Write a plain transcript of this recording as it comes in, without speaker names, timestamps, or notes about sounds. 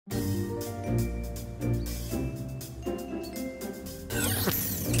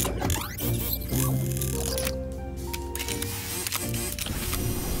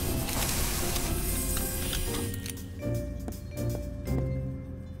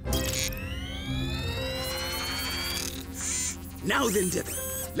Now then, Dither,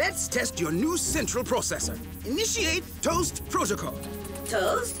 let's test your new central processor. Initiate Toast Protocol.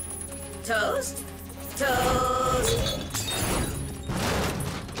 Toast? Toast? Toast!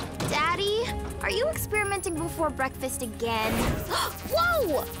 Daddy, are you experimenting before breakfast again?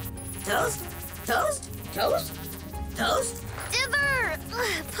 Whoa! Toast? Toast? Toast? Toast? Dither!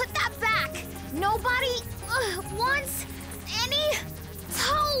 Put that back! Nobody wants any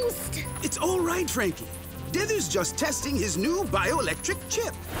toast! It's all right, Frankie. Dither's just testing his new bioelectric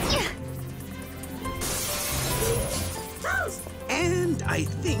chip. Toast! And I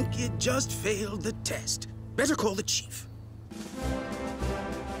think it just failed the test. Better call the chief.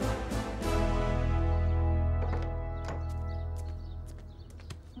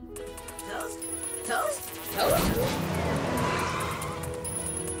 Toast? Toast? Toast?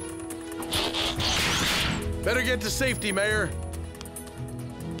 Better get to safety, Mayor.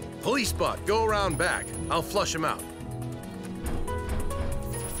 Police bot, go around back. I'll flush him out.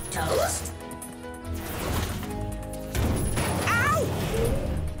 Toast? Ow!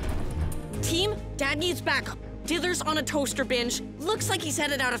 Team, Dad needs backup. Dither's on a toaster binge. Looks like he's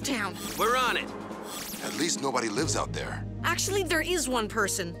headed out of town. We're on it. At least nobody lives out there. Actually, there is one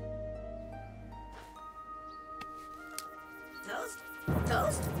person. Toast?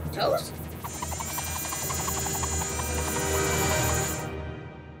 Toast? Toast?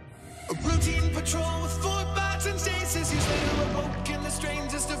 A routine patrol with 4 bots and stasis. He's later awoke in the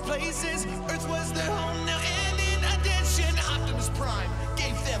strangest of places. Earth was their home now, and in addition, Optimus Prime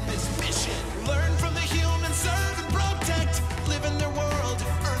gave them this mission. Learn from the humans, serve and protect. Live in their world,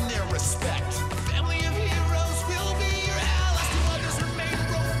 earn their respect. Family of heroes will be your allies. To others remain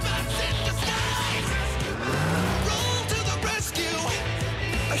robots in disguise. Roll to the rescue,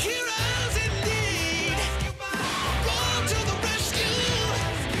 heroes indeed. Roll to the rescue.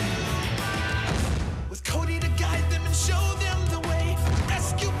 With Cody to guide them and show them the way.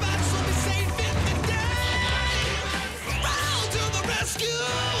 Rescue bots will be safe in the day. Roll to the rescue!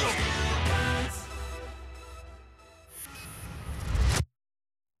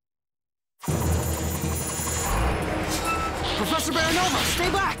 Professor Baranova,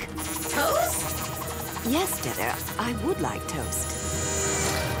 stay back! Toast? Yes, Dither, I would like toast.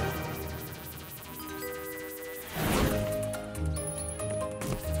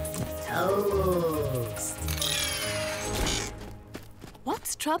 Toast.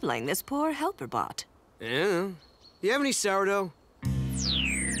 What's troubling this poor helper bot? Yeah. You have any sourdough?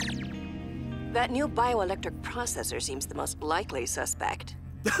 That new bioelectric processor seems the most likely suspect.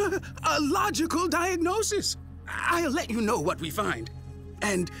 A logical diagnosis. I'll let you know what we find.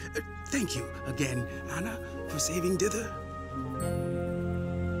 And thank you again, Anna, for saving Dither.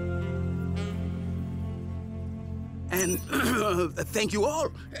 And thank you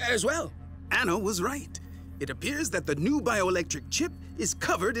all as well. Anna was right. It appears that the new bioelectric chip is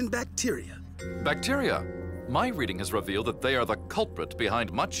covered in bacteria. Bacteria? My reading has revealed that they are the culprit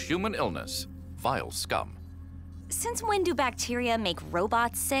behind much human illness. Vile scum. Since when do bacteria make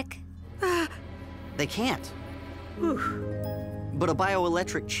robots sick? They can't. But a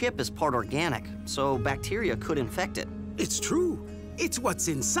bioelectric chip is part organic, so bacteria could infect it. It's true. It's what's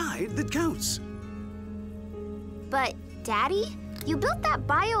inside that counts. But, Daddy, you built that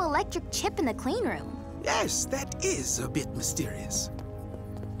bioelectric chip in the clean room. Yes, that is a bit mysterious.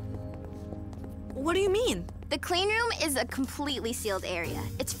 What do you mean? The clean room is a completely sealed area.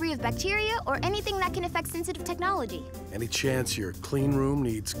 It's free of bacteria or anything that can affect sensitive technology. Any chance your clean room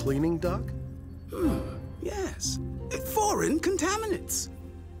needs cleaning, Doc? Yes. Foreign contaminants.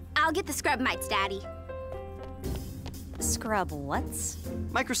 I'll get the scrub mites, Daddy. Scrub what's?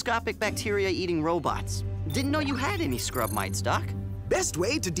 Microscopic bacteria-eating robots. Didn't know you had any scrub mites, Doc. Best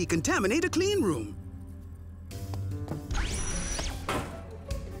way to decontaminate a clean room.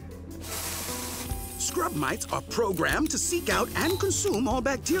 Scrub mites are programmed to seek out and consume all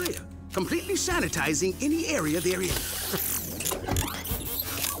bacteria, completely sanitizing any area they're in.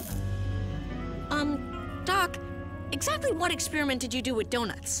 Doc, exactly what experiment did you do with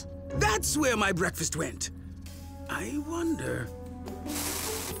donuts? That's where my breakfast went. I wonder...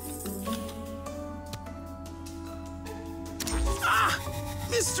 Ah!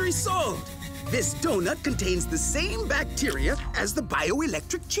 Mystery solved! This donut contains the same bacteria as the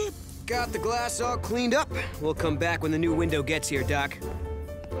bioelectric chip. Got the glass all cleaned up. We'll come back when the new window gets here, Doc.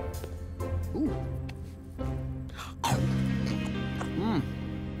 Ooh.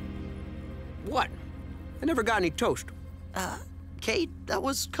 What? I never got any toast. Cade, that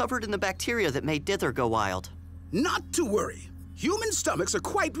was covered in the bacteria that made Dither go wild. Not to worry. Human stomachs are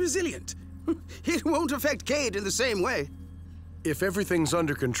quite resilient. It won't affect Cade in the same way. If everything's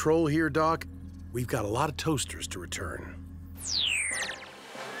under control here, Doc, we've got a lot of toasters to return.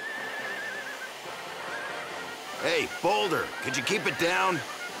 Hey, Boulder, could you keep it down?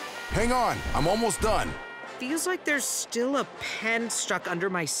 Hang on, I'm almost done. Feels like there's still a pen stuck under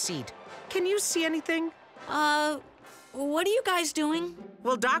my seat. Can you see anything? What are you guys doing?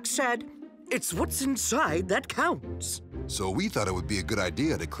 Well, Doc said, it's what's inside that counts. So we thought it would be a good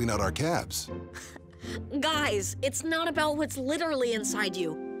idea to clean out our cabs. Guys, it's not about what's literally inside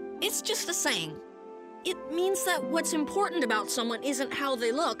you. It's just a saying. It means that what's important about someone isn't how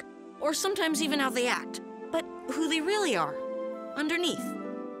they look, or sometimes even how they act, but who they really are, underneath.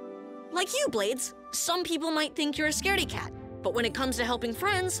 Like you, Blades. Some people might think you're a scaredy cat, but when it comes to helping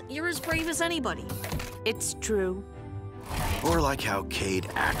friends, you're as brave as anybody. It's true. Or like how Cade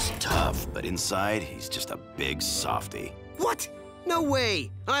acts tough, but inside, he's just a big softy. What? No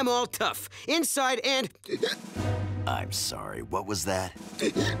way! I'm all tough, inside and... I'm sorry, what was that?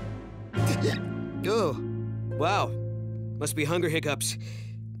 Oh, wow. Must be hunger hiccups.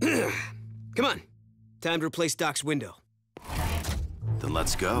 Come on, time to replace Doc's window. Then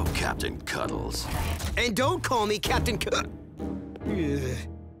let's go, Captain Cuddles. And don't call me Captain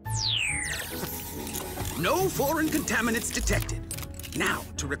No foreign contaminants detected. Now,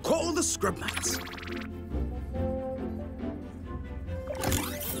 to recall the scrub mites.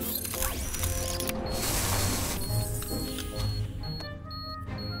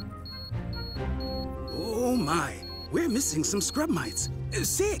 Oh my, we're missing some scrub mites.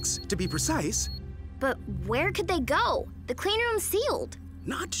 6, to be precise. But where could they go? The clean room's sealed.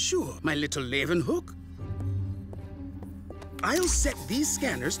 Not sure, my little Leeuwenhoek. I'll set these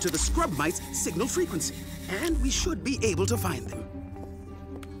scanners to the scrub mites' signal frequency, and we should be able to find them.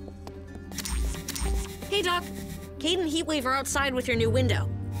 Hey, Doc. Cade and Heatwave are outside with your new window.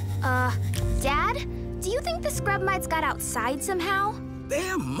 Dad? Do you think the scrub mites got outside somehow?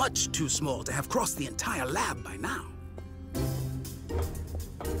 They're much too small to have crossed the entire lab by now.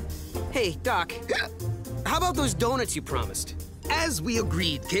 Hey, Doc. How about those donuts you promised? As we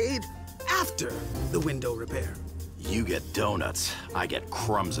agreed, Cade, after the window repair. You get donuts, I get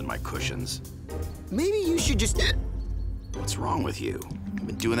crumbs in my cushions. Maybe you should just... What's wrong with you? I've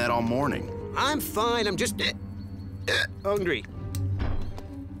been doing that all morning. I'm fine, I'm just... hungry.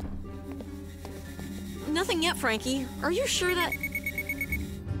 Nothing yet, Frankie. Are you sure that...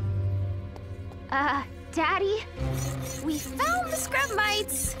 Daddy? We found the scrub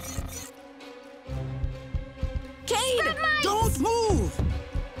mites! Cade! Scrub mites! Don't move!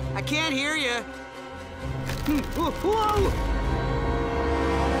 I can't hear you. Whoa!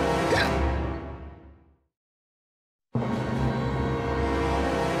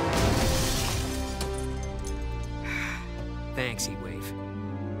 Thanks,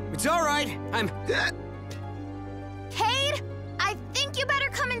 Heatwave. It's all right. I'm... Cade, I think you better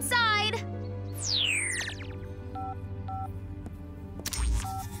come inside.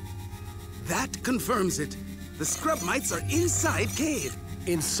 That confirms it. The scrub mites are inside Cade.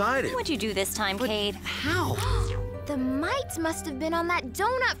 Inside it? What'd you do this time, Cade? How? The mites must have been on that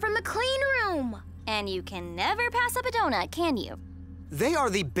donut from the clean room. And you can never pass up a donut, can you? They are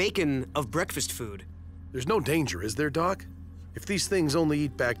the bacon of breakfast food. There's no danger, is there, Doc? If these things only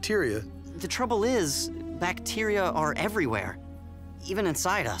eat bacteria... The trouble is, bacteria are everywhere, even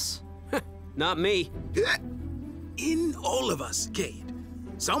inside us. Not me. In all of us, Cade.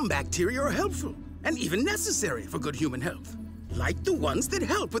 Some bacteria are helpful and even necessary for good human health, like the ones that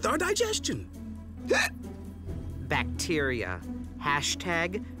help with our digestion. Bacteria.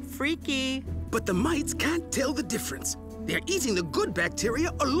 Hashtag freaky. But the mites can't tell the difference. They're eating the good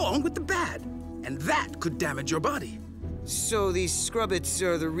bacteria along with the bad, and that could damage your body. So these scrubbits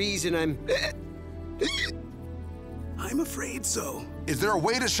are the reason I'm... I'm afraid so. Is there a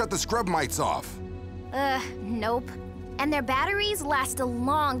way to shut the scrub mites off? Nope. And their batteries last a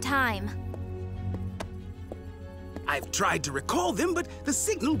long time. I've tried to recall them, but the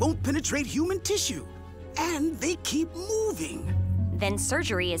signal won't penetrate human tissue. And they keep moving. Then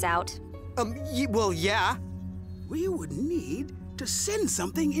surgery is out. Well, yeah. We would need to send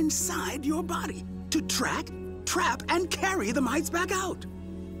something inside your body to track, trap, and carry the mites back out.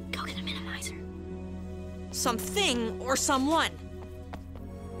 Go get a minimizer. Something or someone.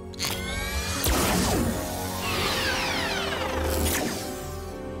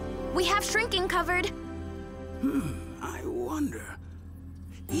 We have shrinking covered. I wonder.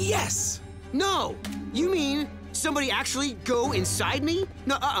 Yes! No! You mean somebody actually go inside me?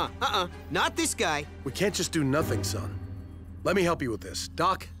 No, not this guy. We can't just do nothing, son. Let me help you with this.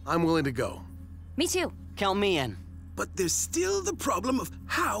 Doc, I'm willing to go. Me too. Count me in. But there's still the problem of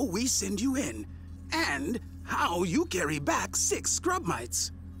how we send you in, and how you carry back 6 scrub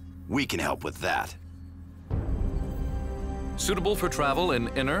mites. We can help with that. Suitable for travel in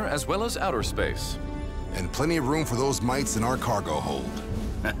inner as well as outer space. And plenty of room for those mites in our cargo hold.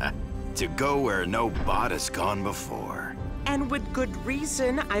 To go where no bot has gone before. And with good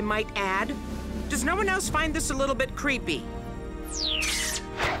reason, I might add. Does no one else find this a little bit creepy?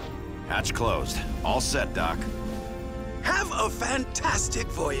 Hatch closed. All set, Doc. Have a fantastic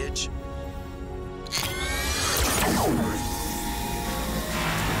voyage.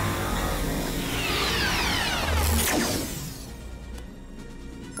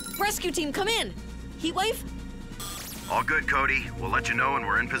 Rescue team, come in. Heatwave? All good, Cody. We'll let you know when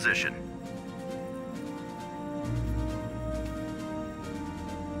we're in position.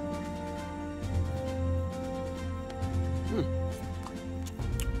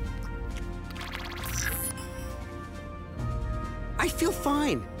 I feel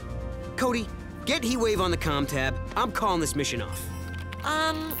fine. Cody, get Heatwave on the comm tab. I'm calling this mission off.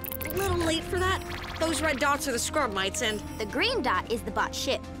 A little late for that. Those red dots are the scrub mites, and The green dot is the bot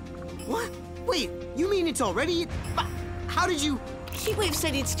ship. What? Wait, you mean it's already... How did you... Heatwave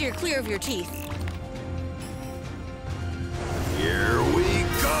said he'd steer clear of your teeth. Here we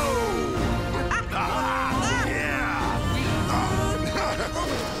go!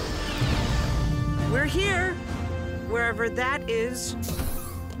 We're here, wherever that is.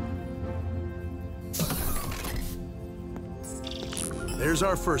 There's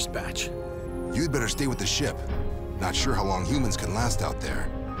our first batch. You'd better stay with the ship. Not sure how long humans can last out there.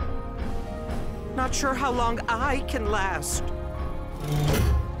 Not sure how long I can last.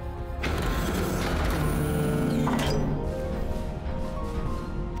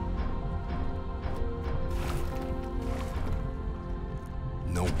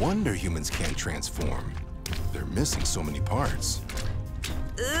 No wonder humans can't transform. They're missing so many parts.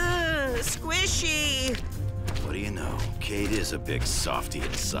 Ugh, squishy. What do you know? Cade is a big softy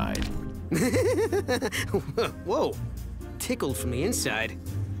inside. Whoa. Tickled from the inside.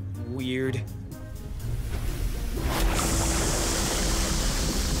 Weird.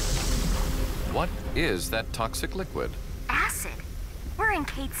 What is that toxic liquid? Acid. We're in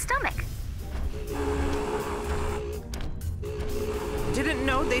Kate's stomach. Didn't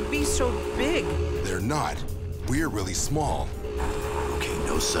know they'd be so big. They're not. We're really small. Okay,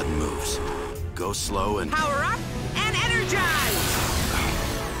 no sudden moves. Go slow and... Power up and energize!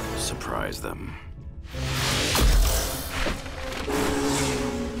 surprise them.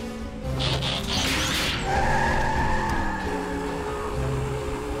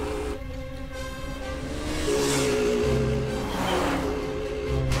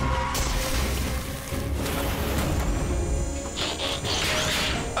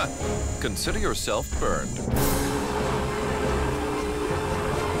 Consider yourself burned.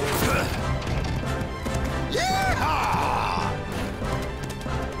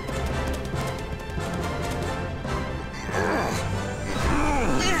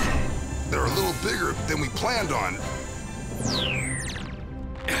 They're a little bigger than we planned on.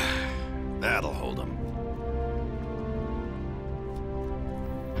 That'll hold them.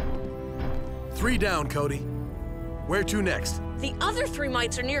 3 down, Cody. Where to next? The other 3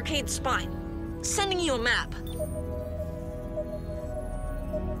 mites are near Cade's spine. Sending you a map.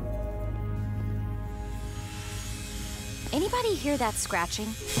 Anybody hear that scratching?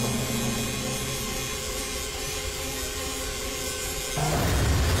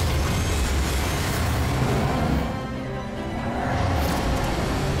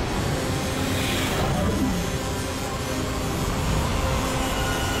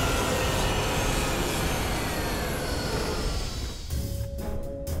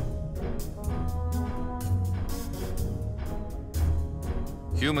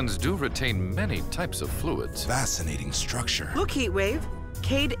 Humans do retain many types of fluids. Fascinating structure. Look, Heatwave.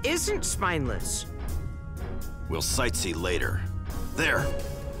 Cade isn't spineless. We'll sightsee later. There.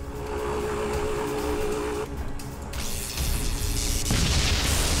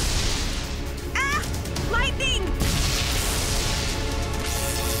 Ah! Lightning!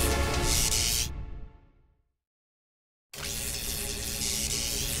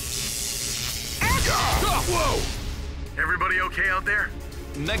 Whoa! Everybody okay out there?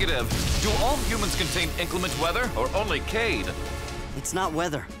 Negative. Do all humans contain inclement weather, or only Cade? It's not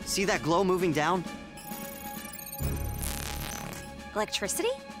weather. See that glow moving down?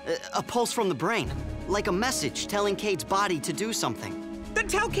 Electricity? A pulse from the brain. Like a message telling Cade's body to do something. Then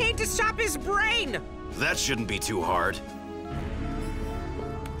tell Cade to stop his brain! That shouldn't be too hard.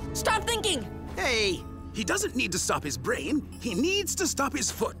 Stop thinking! Hey, he doesn't need to stop his brain. He needs to stop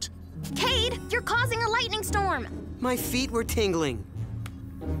his foot. Cade, you're causing a lightning storm. My feet were tingling.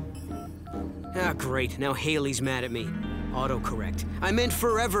 Ah, great. Now Haley's mad at me. Autocorrect. I meant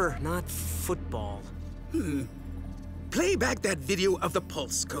forever, not football. Play back that video of the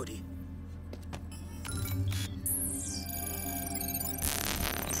pulse, Cody.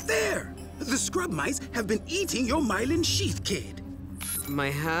 There! The scrub mice have been eating your myelin sheath, Cade.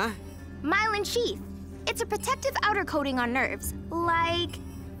 My huh? Myelin sheath. It's a protective outer coating on nerves, like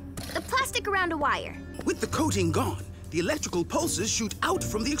the plastic around a wire. With the coating gone, the electrical pulses shoot out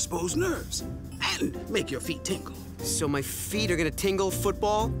from the exposed nerves and make your feet tingle. So my feet are gonna tingle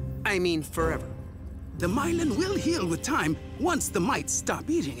football? I mean forever. The myelin will heal with time once the mites stop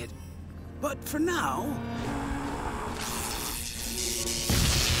eating it. But for now...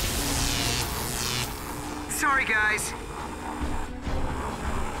 Sorry, guys.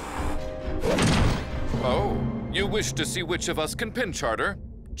 Oh, you wish to see which of us can pin Charter?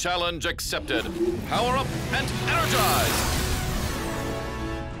 Challenge accepted. Power up and energize!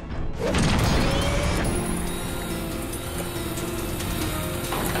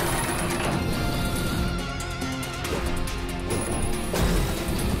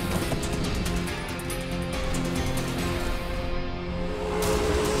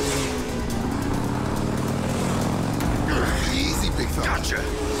 Easy, big fella. Gotcha!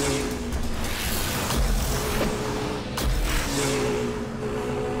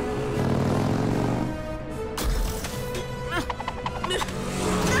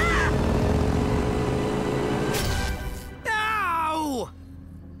 Ow!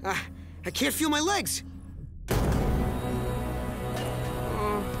 I can't feel my legs. Oh,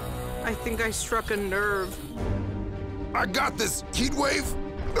 I think I struck a nerve. I got this, Heatwave.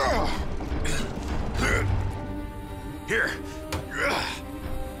 Ugh. Here.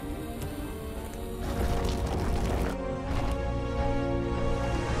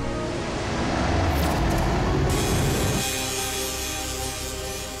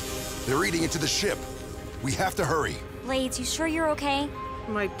 They're eating into the ship. We have to hurry. Blades, you sure you're okay?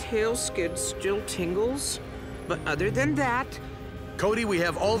 My tail skid still tingles. But other than that... Cody, we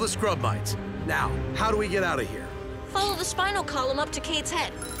have all the scrub mites. Now, how do we get out of here? Follow the spinal column up to Cade's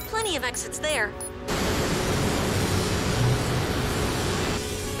head. Plenty of exits there.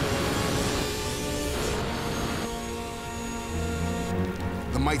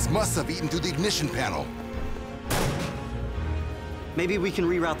 The mites must have eaten through the ignition panel. Maybe we can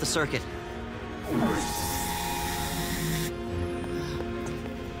reroute the circuit.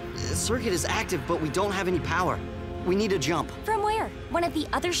 The circuit is active, but we don't have any power. We need a jump. From where? One of the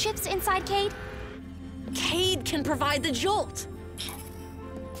other ships inside Cade? Cade can provide the jolt.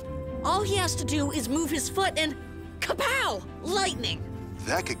 All he has to do is move his foot and kapow! Lightning!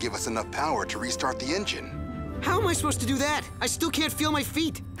 That could give us enough power to restart the engine. How am I supposed to do that? I still can't feel my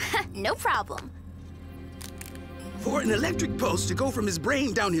feet. No problem. For an electric pulse to go from his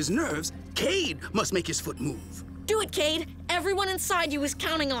brain down his nerves, Cade must make his foot move. Do it, Cade. Everyone inside you is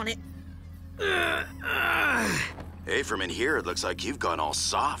counting on it. Hey, from in here, it looks like you've gone all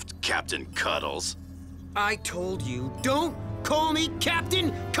soft, Captain Cuddles. I told you, don't call me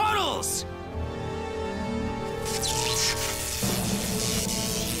Captain Cuddles!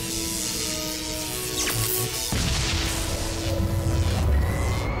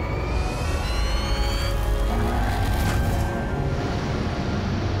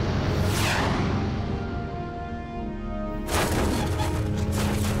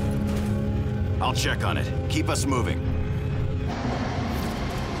 I'll check on it. Keep us moving.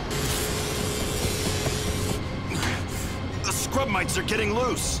 The scrub mites are getting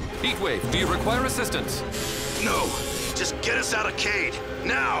loose. Heatwave, do you require assistance? No, just get us out of Cade,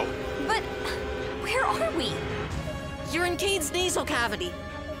 now! But where are we? You're in Cade's nasal cavity.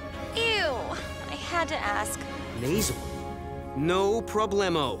 Ew, I had to ask. Nasal? No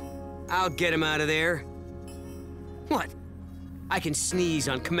problemo. I'll get him out of there. What? I can sneeze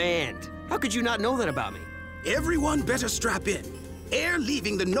on command. How could you not know that about me? Everyone better strap in. Air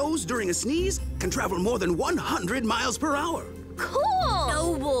leaving the nose during a sneeze can travel more than 100 miles per hour. Cool!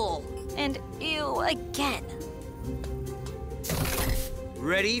 Noble. And ew again.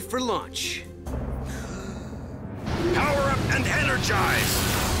 Ready for launch. Power up and energize!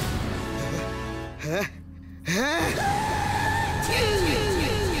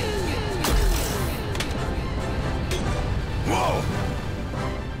 Whoa!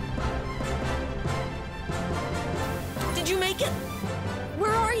 Did you make it?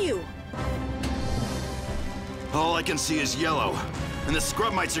 Where are you? All I can see is yellow, and the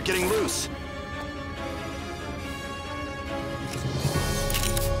scrub mites are getting loose.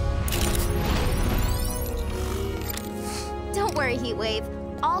 worry, Heatwave.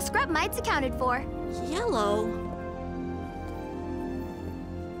 All scrub mites accounted for. Yellow?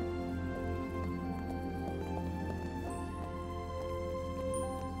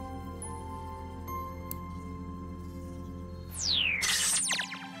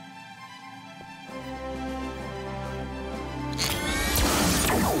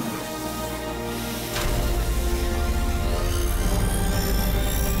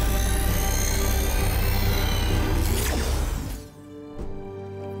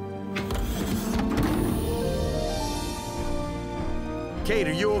 Kate,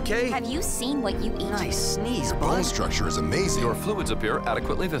 are you okay? Have you seen what you eat? Nice sneeze, Bone bud. structure is amazing. Your fluids appear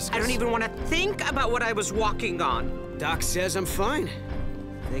adequately viscous. I don't even want to think about what I was walking on. Doc says I'm fine.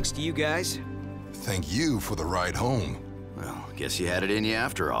 Thanks to you guys. Thank you for the ride home. Well, guess you had it in you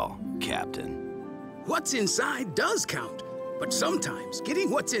after all, Captain. What's inside does count, but sometimes getting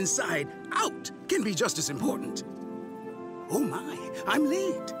what's inside out can be just as important. Oh my, I'm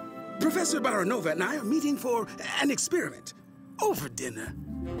late. Professor Baranova and I are meeting for an experiment. Over dinner.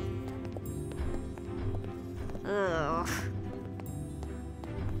 Ugh.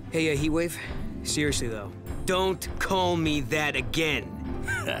 Hey, Heatwave. Seriously, though, don't call me that again.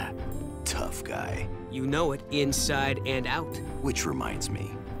 Tough guy. You know it, inside and out. Which reminds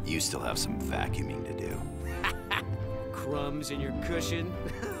me, you still have some vacuuming to do. Crumbs in your cushion.